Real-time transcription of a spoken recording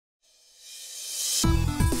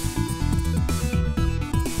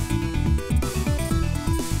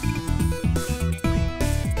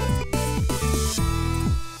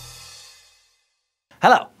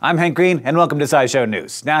Hello, I'm Hank Green, and welcome to SciShow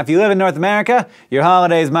News. Now, if you live in North America, your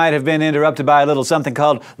holidays might have been interrupted by a little something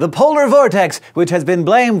called the polar vortex, which has been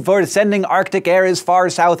blamed for sending Arctic air as far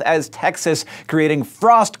south as Texas, creating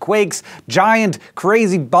frost quakes, giant,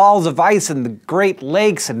 crazy balls of ice in the Great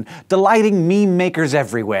Lakes, and delighting meme makers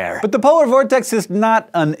everywhere. But the polar vortex is not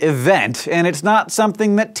an event, and it's not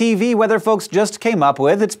something that TV weather folks just came up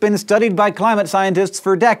with. It's been studied by climate scientists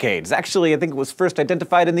for decades. Actually, I think it was first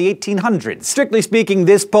identified in the 1800s. Strictly speaking,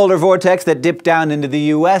 this polar vortex that dipped down into the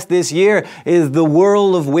US this year is the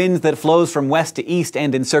whirl of winds that flows from west to east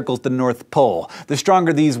and encircles the North Pole. The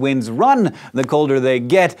stronger these winds run, the colder they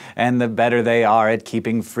get, and the better they are at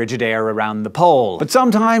keeping frigid air around the pole. But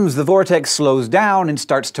sometimes the vortex slows down and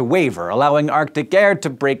starts to waver, allowing Arctic air to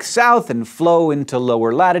break south and flow into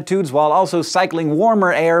lower latitudes while also cycling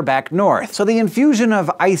warmer air back north. So the infusion of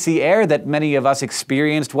icy air that many of us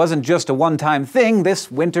experienced wasn't just a one-time thing. This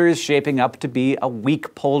winter is shaping up to be a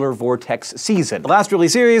weak polar vortex season. The last really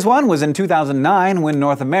serious one was in 2009 when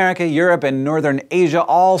North America, Europe, and Northern Asia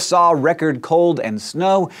all saw record cold and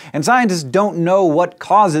snow, and scientists don't know what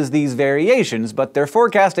causes these variations, but they're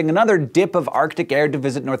forecasting another dip of Arctic air to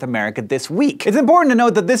visit North America this week. It's important to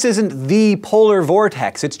note that this isn't the polar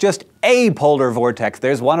vortex, it's just a polar vortex.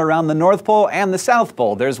 There's one around the North Pole and the South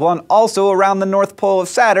Pole. There's one also around the North Pole of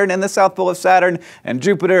Saturn and the South Pole of Saturn and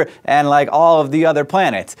Jupiter and like all of the other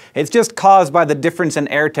planets. It's just caused by the difference in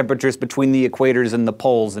air temperatures between the equators and the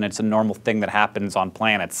poles, and it's a normal thing that happens on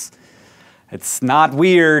planets. It's not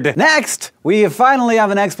weird. Next, we finally have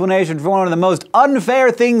an explanation for one of the most unfair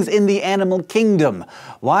things in the animal kingdom: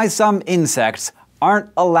 why some insects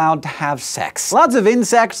aren't allowed to have sex. Lots of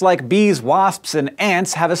insects like bees, wasps, and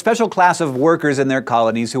ants have a special class of workers in their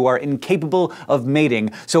colonies who are incapable of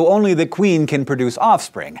mating, so only the queen can produce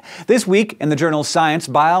offspring. This week, in the journal Science,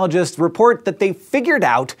 biologists report that they figured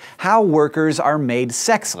out how workers are made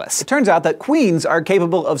sexless. It turns out that queens are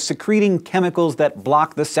capable of secreting chemicals that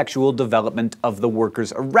block the sexual development of the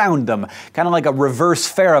workers around them, kind of like a reverse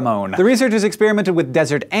pheromone. The researchers experimented with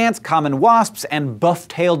desert ants, common wasps, and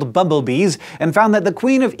buff-tailed bumblebees, and found that the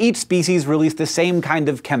queen of each species released the same kind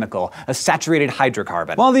of chemical, a saturated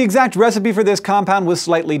hydrocarbon. While the exact recipe for this compound was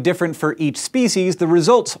slightly different for each species, the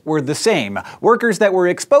results were the same. Workers that were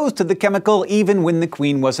exposed to the chemical even when the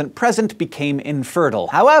queen wasn't present became infertile.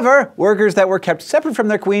 However, workers that were kept separate from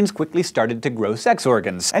their queens quickly started to grow sex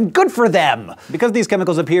organs. And good for them! Because these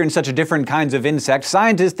chemicals appear in such different kinds of insects,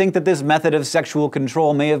 scientists think that this method of sexual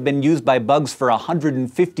control may have been used by bugs for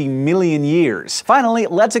 150 million years. Finally,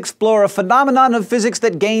 let's explore a phenomenon of physics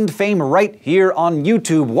that gained fame right here on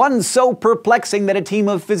YouTube, one so perplexing that a team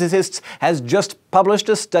of physicists has just published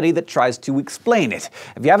a study that tries to explain it.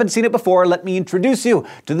 If you haven't seen it before, let me introduce you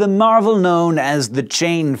to the marvel known as the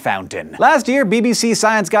chain fountain. Last year, BBC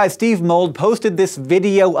science guy Steve Mould posted this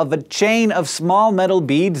video of a chain of small metal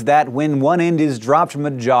beads that, when one end is dropped from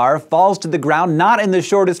a jar, falls to the ground not in the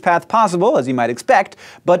shortest path possible, as you might expect,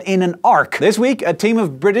 but in an arc. This week, a team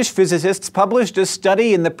of British physicists published a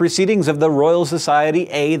study in the Proceedings of the Royal Society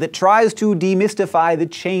A that tries to demystify the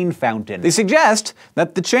chain fountain. They suggest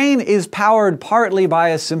that the chain is powered partly by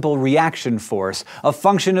a simple reaction force, a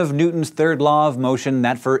function of Newton's third law of motion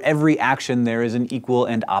that for every action there is an equal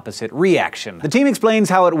and opposite reaction. The team explains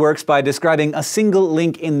how it works by describing a single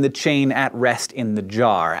link in the chain at rest in the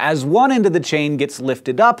jar. As one end of the chain gets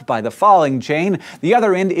lifted up by the falling chain, the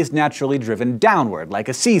other end is naturally driven downward, like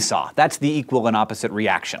a seesaw. That's the equal and opposite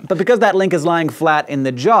reaction. But because that link is lying flat in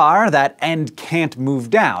the jar, that end can't move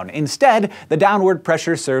down. Instead, the downward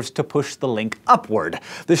pressure serves to push the link upward.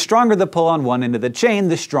 The stronger the pull on one end of the chain,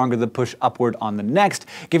 the stronger the push upward on the next,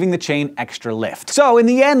 giving the chain extra lift. So in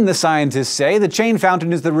the end, the scientists say, the chain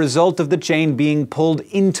fountain is the result of the chain being pulled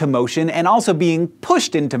into motion and also being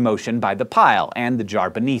pushed into motion by the pile and the jar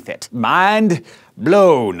beneath it. Mind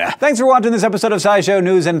blown. Thanks for watching this episode of SciShow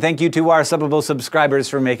News, and thank you to our subbable subscribers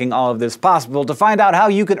for making all of this possible. To find out how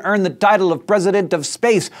you can earn the title of President of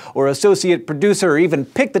Space, or Associate Producer, or even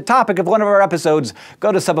pick the topic of one of our episodes,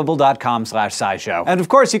 go to subbable.com/scishow. And of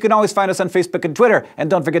course, you can always find us on Facebook and Twitter,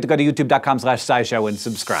 and don't forget to go to youtube.com/scishow and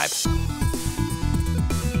subscribe.